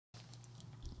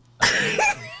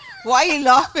Why are you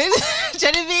laughing?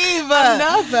 Genevieve? I'm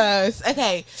nervous.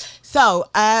 Okay, so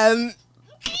oh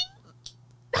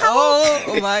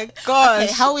my gosh.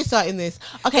 okay, how are we starting this?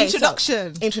 Okay,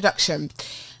 Introduction.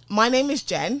 My name is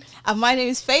Jen. And my name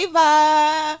is Favor.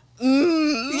 Yeah.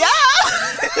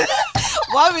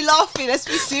 Why are we laughing? Let's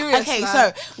be serious. Okay,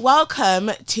 man. so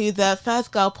welcome to the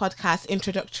First Girl Podcast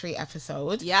introductory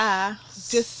episode. Yeah.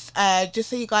 Just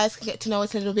so you guys can get to know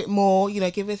us a little bit more, you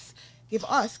know, give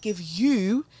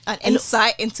you an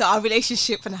insight into our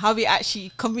relationship and how we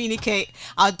actually communicate,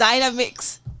 our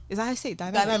dynamics. Is that how I say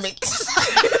dynamics?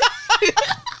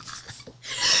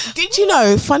 Did you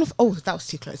know, that was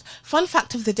too close. Fun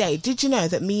fact of the day, did you know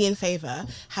that me and Favor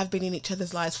have been in each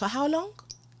other's lives for how long?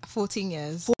 14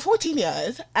 years. For 14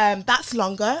 years. That's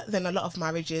longer than a lot of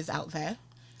marriages out there.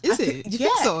 Is it? Do you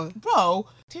think so? Bro,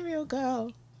 material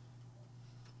girl.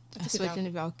 I swear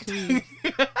Genevieve, I'll kill you.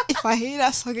 If I hear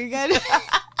that song again.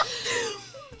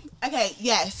 Okay,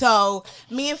 yeah, so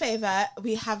me and Favor,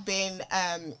 we have been,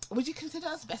 would you consider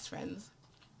us best friends?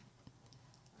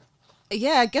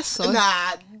 Yeah, I guess so. Nah,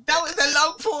 that was a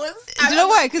long pause. Do you know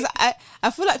why? Because I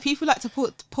feel like people like to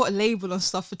put a label on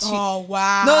stuff for cheap. Oh,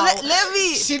 wow. No, let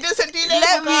me. She doesn't do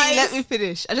label, guys. Let me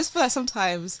finish. I just feel like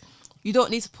sometimes you don't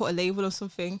need to put a label on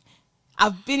something.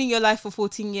 I've been in your life for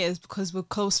 14 years because we're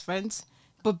close friends.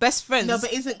 But best friends. No,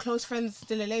 but isn't close friends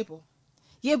still a label?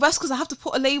 Yeah, but that's because I have to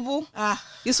put a label.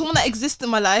 You're someone that exists in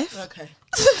my life. Okay.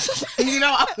 You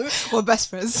know what? We're best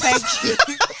friends. Thank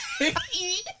you.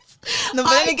 No, but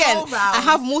then again, I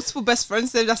have multiple best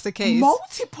friends, so that's the case.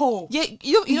 Multiple? Yeah,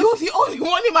 you're the only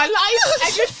one in my life,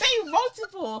 and you're saying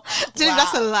multiple. Dude,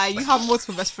 that's a lie. You have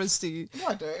multiple best friends too. No,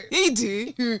 I don't. Yeah, you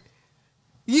do.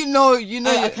 You know.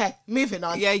 Okay, moving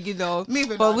on. Yeah, you know.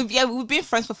 Moving on. But we've been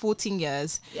friends for 14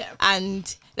 years. Yeah.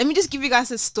 And let me just give you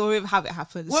guys a story of how it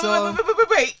happened.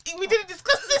 Wait. We didn't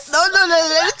discuss this. No.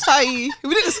 Let me tell you.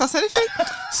 We didn't discuss anything.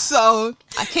 So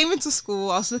I came into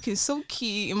school. I was looking so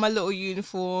cute in my little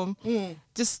uniform,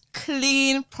 just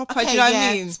clean, proper. Okay, do you know what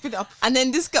I mean? Speed it up. And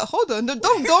then this girl, hold on,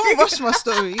 don't rush my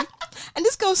story. And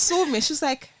this girl saw me. She was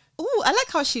like, "Oh, I like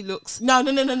how she looks." No. And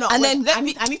Wait, then I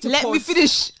need to let pause. me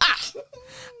finish.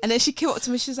 And then she came up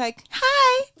to me. She was like,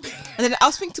 "Hi." And then I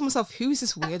was thinking to myself, "Who is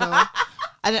this weirdo?"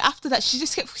 And then after that, she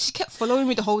kept following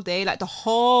me the whole day. Like the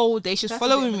whole day, she was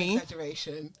following me.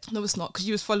 Exaggeration. No, it's not, because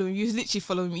you was following me. You was literally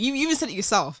following me. You even said it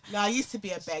yourself. No, I used to be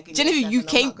a beggar. Genevieve, you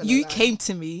came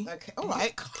to me. Okay, all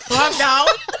right. Calm down.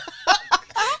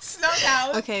 Slow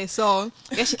down. Okay, so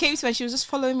yeah, she came to me and she was just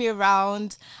following me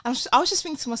around. And I was just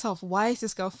thinking to myself, why is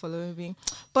this girl following me?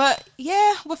 But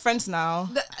yeah, we're friends now.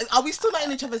 Are we still not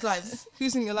in each other's lives?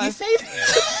 Who's in your life?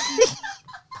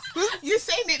 You're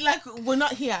saying it like we're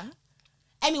not here.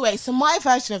 Anyway, so my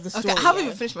version of the story. Okay, I haven't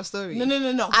even finished my story. No.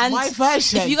 And my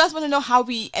version. If you guys want to know how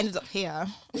we ended up here,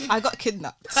 I got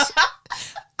kidnapped.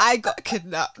 I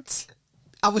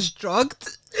was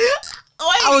drugged.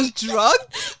 I was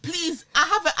drugged. Please,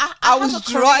 I was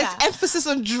drugged. Emphasis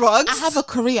on drugs. I have a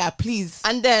career, please.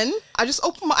 And then I just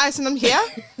opened my eyes and I'm here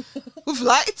with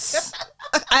lights.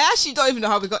 I actually don't even know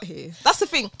how we got here. That's the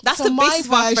thing. That's the basis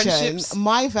of our friendships.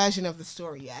 My version of the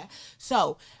story, yeah.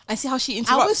 So I see how she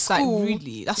interrupts our school, like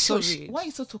rudely. That's so rude. Why are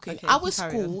you still talking? Okay, our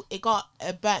school, it got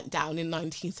burnt down in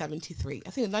 1973. I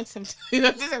think in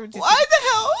 1973. Why the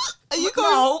hell are you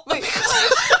going? No. Wait.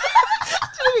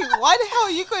 Why the hell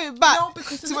are you going back? No,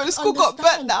 because to when the school got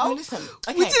burnt down. No, listen.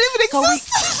 Okay. We didn't even exist.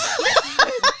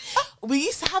 We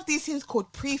used to have these things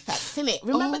called prefects, innit?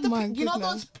 Remember you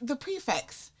know the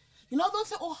prefects? You know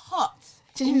those little huts?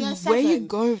 Where are you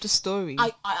going with the story?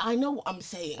 I know what I'm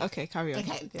saying. Okay, carry on.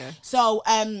 Okay. Yeah. So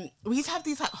we used to have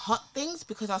these like hut things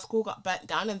because our school got burnt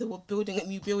down and they were building a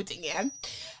new building, yeah.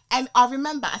 And I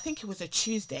remember, I think it was a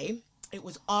Tuesday. It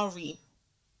was RE.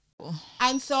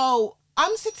 And so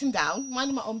I'm sitting down,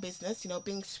 minding my own business, you know,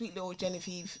 being sweet little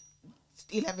Genevieve,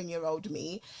 11-year-old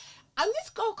me. And this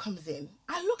girl comes in.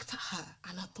 I looked at her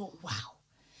and I thought, wow,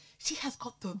 she has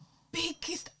got the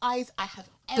biggest eyes I have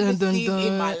ever seen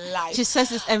in my life. She says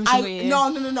this every single year.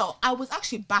 No. I was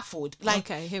actually baffled. Like,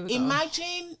 okay, here we go.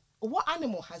 Imagine, what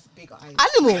animal has bigger eyes?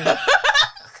 Animal.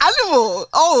 Animal.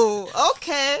 Oh,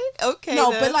 okay.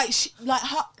 No, then. but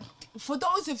her. For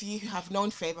those of you who have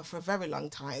known Favor for a very long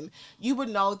time, you would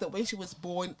know that when she was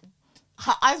born,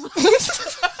 her eyes were...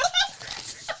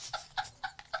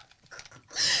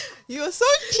 You're so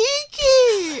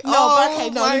cheeky. No,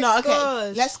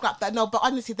 okay. Let's scrap that. No, but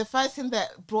honestly, the first thing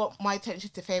that brought my attention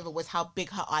to Favor was how big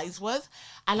her eyes was.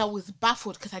 And I was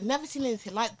baffled because I'd never seen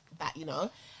anything like that, you know.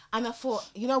 And I thought,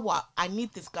 you know what? I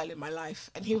need this girl in my life.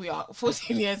 And here we are,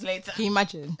 14 years later. Can you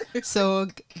imagine? So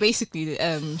basically,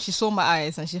 she saw my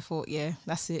eyes and she thought, yeah,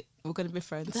 that's it. We're gonna be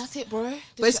friends. That's it, bro.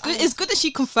 But it's good. It's good that she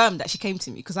confirmed that she came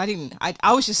to me, because I didn't.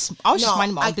 I was just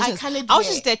minding my own business. I was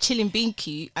just there chilling, being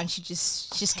cute, and she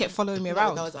just kept following me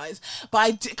around. Those eyes, but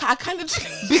I kind of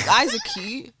big eyes are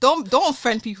cute. Don't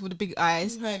offend people with the big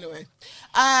eyes. Anyway,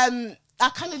 I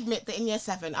can admit that in year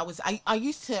 7, I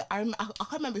used to. I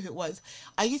can't remember who it was.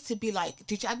 I used to be like,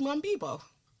 did you add me on Bebo?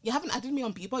 You haven't added me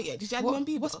on Bebo yet. Did you add me on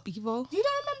Bebo? What's Bebo? You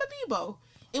don't remember Bebo?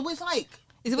 It was like.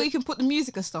 Is it where you can put the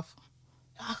music and stuff?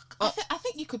 I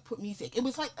think you could put music. It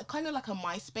was like kind of like a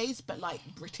MySpace, but like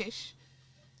British,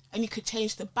 and you could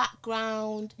change the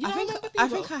background. I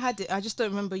think I had it. I just don't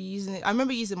remember using it. I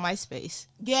remember using MySpace.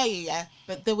 Yeah.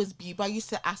 But there was Bebo. I used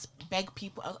to beg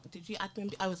people. Did you add me?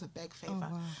 I was a beg favor. Oh,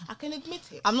 wow. I can admit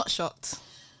it. I'm not shocked.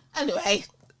 Anyway,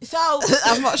 so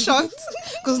I'm not shocked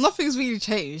because nothing's really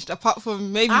changed apart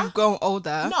from maybe you've grown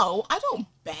older. No, I don't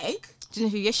beg.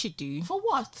 Genevieve, yes, you do. For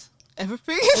what?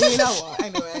 Everything. And you know what?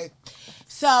 Anyway.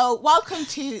 So, welcome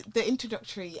to the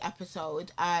introductory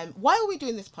episode. Why are we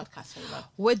doing this podcast, Favour?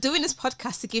 We're doing this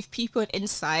podcast to give people an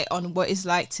insight on what it's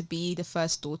like to be the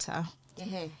first daughter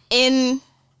in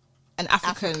an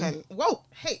African. Whoa,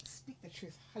 hey, speak the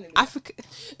truth. Hallelujah.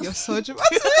 You're so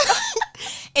dramatic.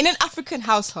 In an African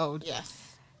household.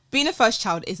 Yes. Being a first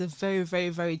child is a very, very,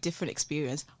 very different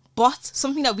experience. But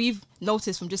something that we've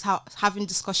noticed from just having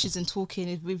discussions and talking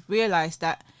is we've realised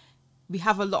that we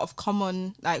have a lot of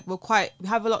common, like we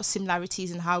have a lot of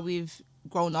similarities in how we've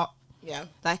grown up. Yeah.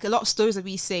 Like a lot of stories that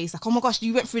we say is like, oh my gosh,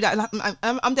 you went through that. And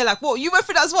I'm there like, whoa, you went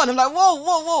through that as well. And I'm like,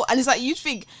 whoa. And it's like, you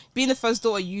think being the first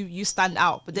daughter, you stand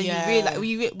out. But then you realize,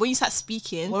 when you start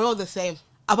speaking. We're all the same.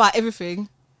 About everything.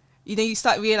 You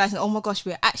start realizing, oh my gosh,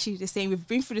 we're actually the same. We've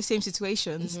been through the same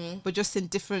situations, but just in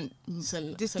different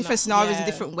scenarios in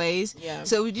different ways. Yeah.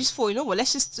 So we just thought, you know what,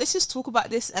 let's just talk about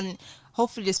this, and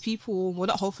hopefully there's people. Well,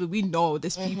 not hopefully, we know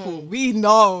there's people. We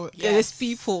know there's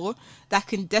people that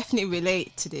can definitely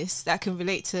relate to this. That can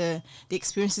relate to the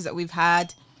experiences that we've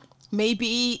had.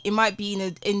 Maybe it might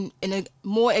be in a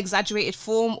more exaggerated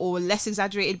form or less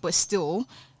exaggerated, but still,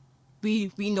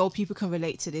 we know people can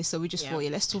relate to this. So we just thought,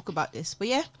 let's talk about this. But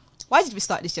yeah. Why did we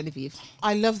start this, Genevieve?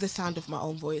 I love the sound of my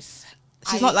own voice.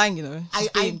 She's not lying, you know. She's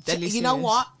being deadly serious. You know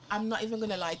what? I'm not even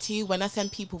gonna lie to you. When I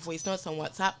send people voice notes on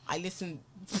WhatsApp, I listen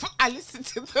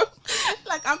to them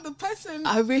like I'm the person.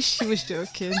 I wish she was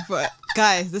joking, but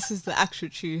guys, this is the actual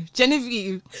truth.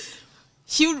 Genevieve,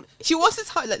 she wants to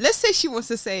tell, like, let's say she wants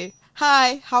to say,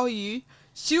 "Hi, how are you?"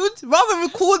 She would rather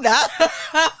record that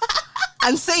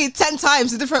and say it 10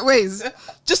 times in different ways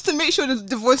just to make sure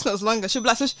the voice note is longer. She'll be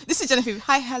like, so this is Genevieve.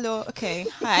 Hi, hello. Okay,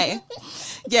 hi.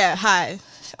 Yeah, hi.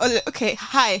 Oh, okay,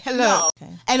 hi, hello. No.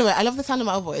 Okay. Anyway, I love the sound of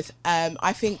my own voice.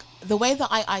 I think the way that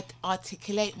I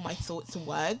articulate my thoughts and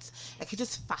words, like, it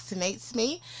just fascinates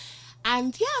me.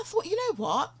 And yeah, I thought, you know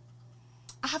what?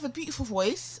 I have a beautiful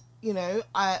voice. You know,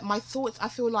 my thoughts, I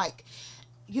feel like,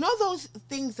 you know, those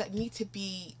things that need to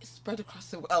be spread across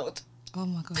the world. Oh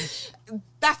my gosh.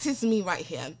 That is me right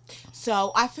here.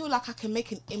 So I feel like I can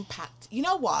make an impact. You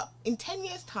know what? In 10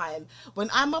 years' time, when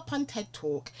I'm up on TED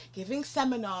Talk, giving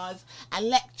seminars and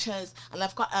lectures, and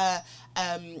I've got a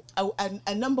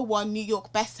 #1 New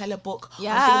York bestseller book on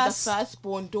being the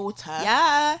firstborn daughter.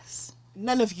 Yes.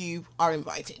 None of you are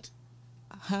invited.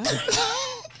 Huh?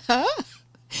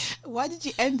 Why did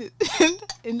you end it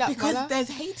in that Because manner? there's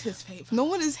haters, Faith. No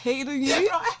one is hating on you. They're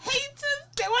not haters.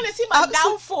 They want to see my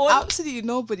downfall. Absolutely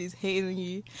nobody's hating on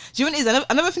you. Do you know what it is?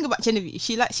 Another thing about Genevieve,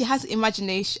 she has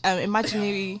imagination,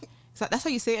 imaginary. That's how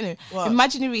you say it. Anyway.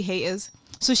 Imaginary haters.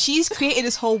 So she's created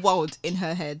this whole world in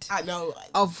her head. I know.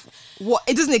 Of what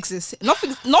it doesn't exist. No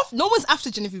one's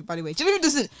after Genevieve, by the way. Genevieve,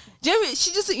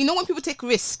 she doesn't, you know, when people take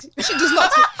risks, she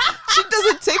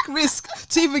doesn't take risk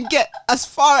to even get as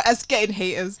far as getting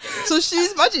haters. So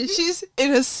she's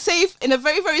in a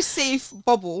very, very safe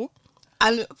bubble.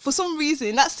 And for some reason,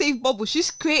 in that safe bubble, she's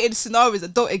created scenarios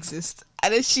that don't exist.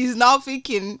 And then she's now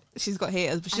thinking she's got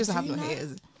haters, but she doesn't have no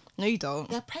haters. No, you don't.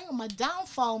 They're preying on my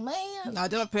downfall, man. No, I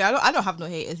don't pray. I don't have no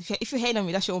haters. If you're hating on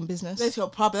me, that's your own business. That's your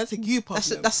problem. That's a you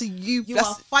problem. That's a you. You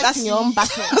are fighting your own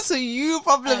battle. That's a you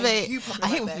problem, mate. I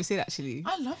hate when people say that, actually.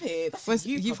 I love it. That's a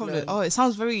you problem. Oh, it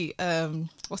sounds very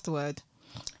what's the word?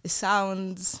 It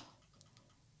sounds.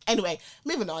 Anyway,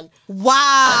 moving on.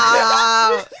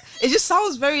 Wow. It just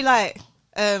sounds very like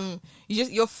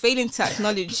you're failing to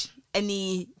acknowledge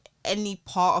any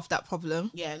part of that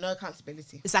problem. Yeah, no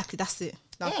accountability. Exactly, that's it.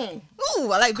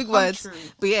 Ooh, I like big words.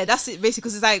 But yeah, that's it basically,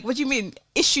 because it's like, what do you mean?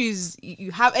 Issues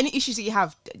you have, any issues that you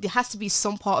have, there has to be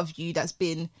some part of you that's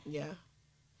been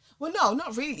Well, no,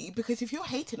 not really, because if you're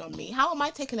hating on me, how am I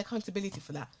taking accountability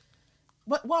for that?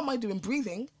 What am I doing?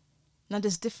 Breathing? Now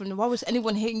there's different. Why was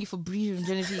anyone hating you for breathing,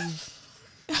 Genevieve?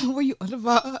 What are you on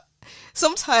about?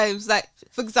 Sometimes, like,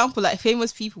 for example, like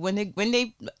famous people, when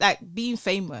they like being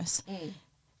famous,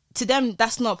 to them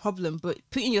that's not a problem. But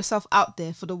putting yourself out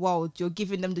there for the world, you're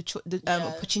giving them the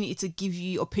opportunity to give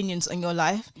you opinions on your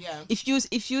life. Yeah. If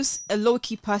you're a low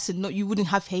key person, you wouldn't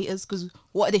have haters, because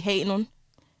what are they hating on?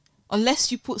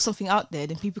 Unless you put something out there,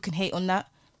 then people can hate on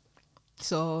that.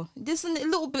 So there's a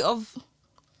little bit of.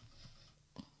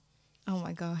 Oh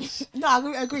my gosh. No,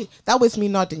 I agree. That was me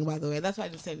nodding, by the way. That's why I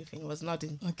didn't say anything. I was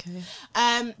nodding. Okay.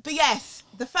 But yes,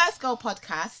 the First Girl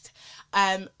podcast.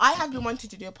 I have been wanting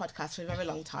to do a podcast for a very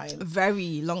long time.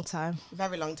 Very long time.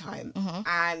 Very long time.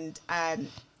 And I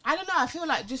don't know. I feel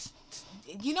like just,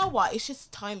 you know what? It's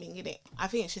just timing, isn't it? I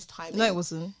think it's just timing. No, it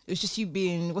wasn't. It was just you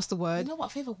being, what's the word? You know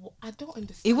what, Favour? I don't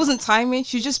understand. It wasn't timing.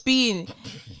 She was just being,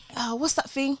 what's that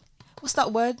thing? What's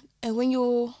that word? And when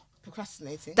you're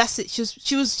procrastinating. That's it.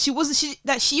 She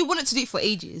wanted to do it for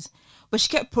ages, but she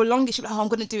kept prolonging. She was like, "Oh, I'm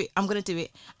gonna do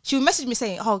it. She would message me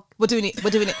saying, "Oh, we're doing it. We're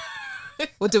doing it.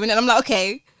 And I'm like,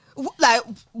 "Okay, book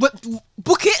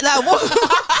it. Like,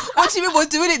 what do you mean we're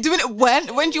doing it? Doing it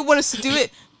when? When do you want us to do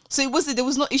it?" So there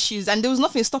was no issues, and there was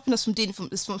nothing stopping us from doing from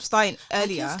starting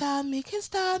earlier. Can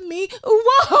stop me.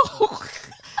 Whoa.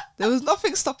 There was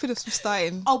nothing stopping us from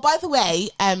starting. Oh, by the way,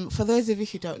 for those of you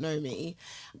who don't know me,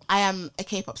 I am a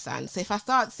K-pop stan. So if I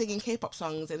start singing K-pop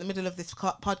songs in the middle of this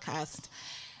podcast,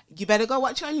 you better go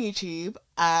watch it on YouTube.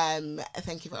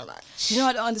 Thank you very much. You know,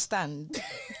 I don't understand.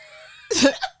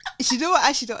 You know what I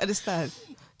actually don't understand?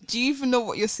 Do you even know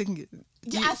what you're singing?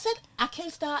 I said, I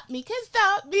can't stop me.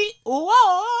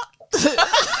 Whoa.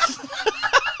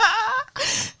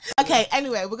 Okay,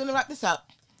 anyway, we're going to wrap this up,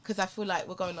 because I feel like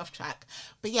we're going off track.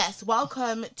 But yes,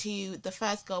 welcome to the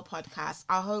First Girl podcast.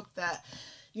 I hope that,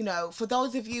 you know, for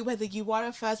those of you, whether you are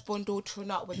a firstborn daughter or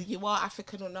not, whether you are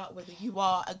African or not, whether you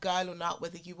are a girl or not,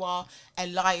 whether you are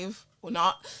alive or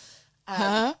not.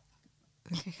 No,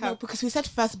 because we said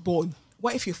firstborn.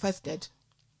 What if you're first dead?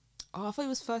 Oh, I thought it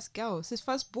was first girl. It says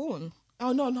firstborn.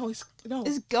 Oh, no. It's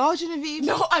girl, Genevieve.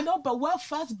 No, I know, but we're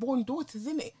firstborn daughters,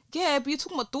 isn't it? Yeah, but you're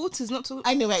talking about daughters, not talking...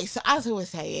 Anyway, so as I was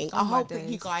saying, I hope that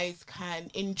you days. guys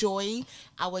can enjoy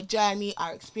our journey,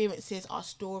 our experiences, our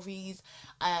stories.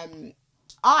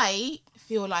 I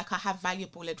feel like I have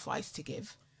valuable advice to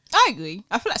give. I agree.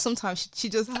 I feel like sometimes she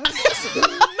does have...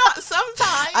 Not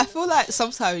sometimes. I feel like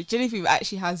sometimes Genevieve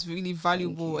actually has really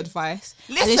valuable advice.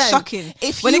 Listen, and it's shocking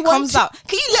if when you it comes want out.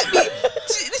 Can you let me...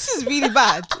 This is really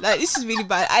bad. Like, this is really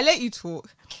bad. I let you talk.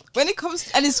 When it comes...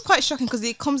 And it's quite shocking because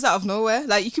it comes out of nowhere.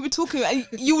 Like, you could be talking and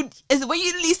you would... Is when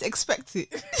you least expect it.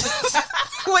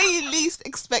 When you least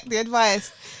expect the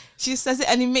advice. She says it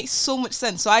and it makes so much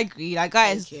sense. So I agree. Like,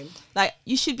 guys, like,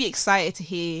 you should be excited to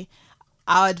hear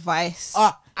our advice.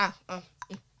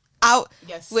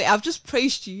 Yes. Wait, I've just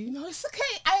praised you. No, it's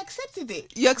okay. I accepted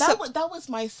it. You accept... That was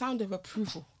my sound of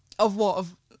approval. Of what?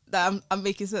 Of that I'm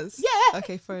making sense? Yeah.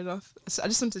 Okay, fair enough. So I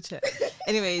just want to check.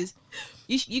 Anyways,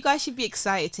 you guys should be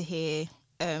excited to hear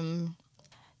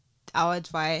our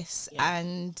advice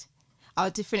and our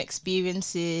different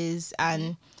experiences.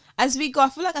 And as we go, I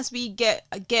feel like as we get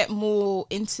more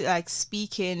into like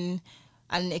speaking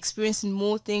and experiencing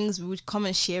more things, we would come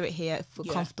and share it here if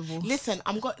we're comfortable. Listen,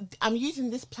 I'm using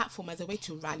this platform as a way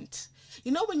to rant.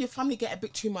 You know when your family get a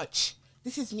bit too much?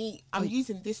 This is me. I'm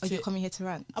using this to... Are you coming here to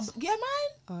rant? Yeah, man.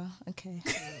 Oh, okay.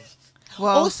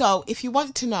 Well, also, if you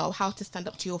want to know how to stand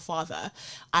up to your father,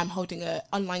 I'm holding an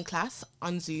online class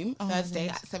on Zoom Thursday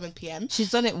at 7 p.m. She's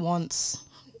done it once.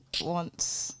 No,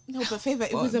 but Favour,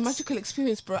 it was a magical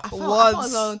experience, bro. I felt I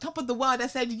was on top of the world. I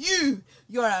said,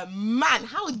 you're a man.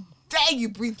 How dare you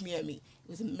breathe near me?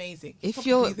 It was amazing. If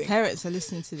your parents are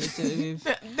listening to this, Genevieve,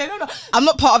 they don't know. I'm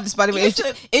not part of this, by the way.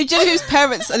 If Genevieve's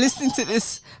parents are listening to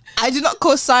this, I do not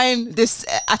co-sign this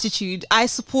attitude. I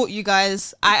support you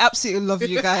guys. I absolutely love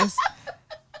you guys.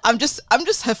 I'm just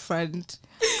her friend.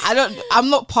 I'm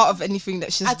not part of anything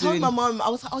that she's doing. I told my mom, I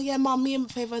was like, oh yeah, mom, me and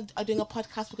Favour are doing a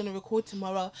podcast. We're going to record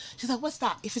tomorrow. She's like, what's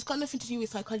that? If it's got nothing to do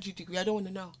with psychology degree, I don't want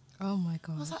to know. Oh my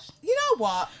God. I was like, you know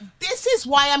what? This is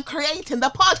why I'm creating the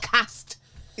podcast.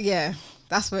 Yeah,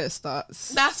 that's where it starts.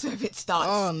 That's where it starts.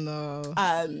 Oh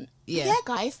no. Yeah,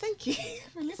 guys, thank you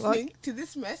for listening to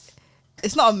this mess.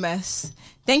 It's not a mess.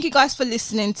 Thank you guys for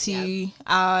listening to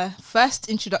our first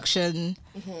introduction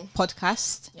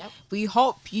podcast. Yep. We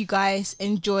hope you guys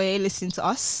enjoy listening to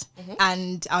us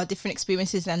and our different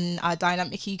experiences and our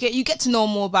dynamic. You get to know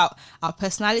more about our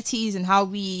personalities and how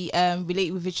we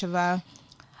relate with each other,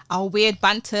 our weird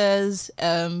banters,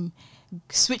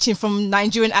 switching from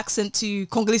Nigerian accent to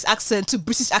Congolese accent to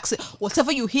British accent.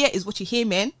 Whatever you hear is what you hear,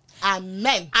 man.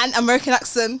 Amen. And American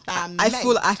accent. Amen. I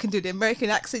feel like I can do the American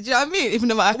accent. Do you know what I mean? Even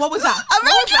though my What was that?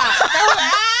 American.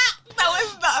 That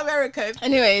was not American.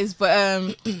 Anyways,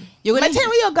 but you're gonna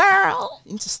Material girl.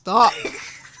 you need to stop.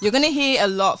 You're gonna hear a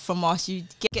lot from us. You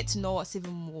get to know us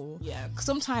even more. Yeah. 'Cause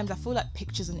sometimes I feel like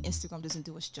pictures on Instagram doesn't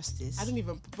do us justice. I don't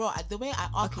even, bro. The way I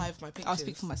archive my pictures. I'll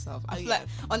speak for myself. I feel yeah. like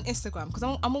on Instagram, because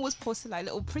I'm always posting like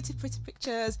little pretty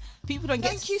pictures. People don't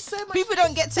Thank you so much. People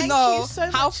don't get to Thank know you so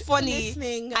how much for funny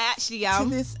listening I actually to am.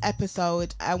 this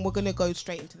episode, and we're gonna go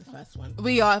straight into the first one.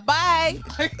 We are. Bye.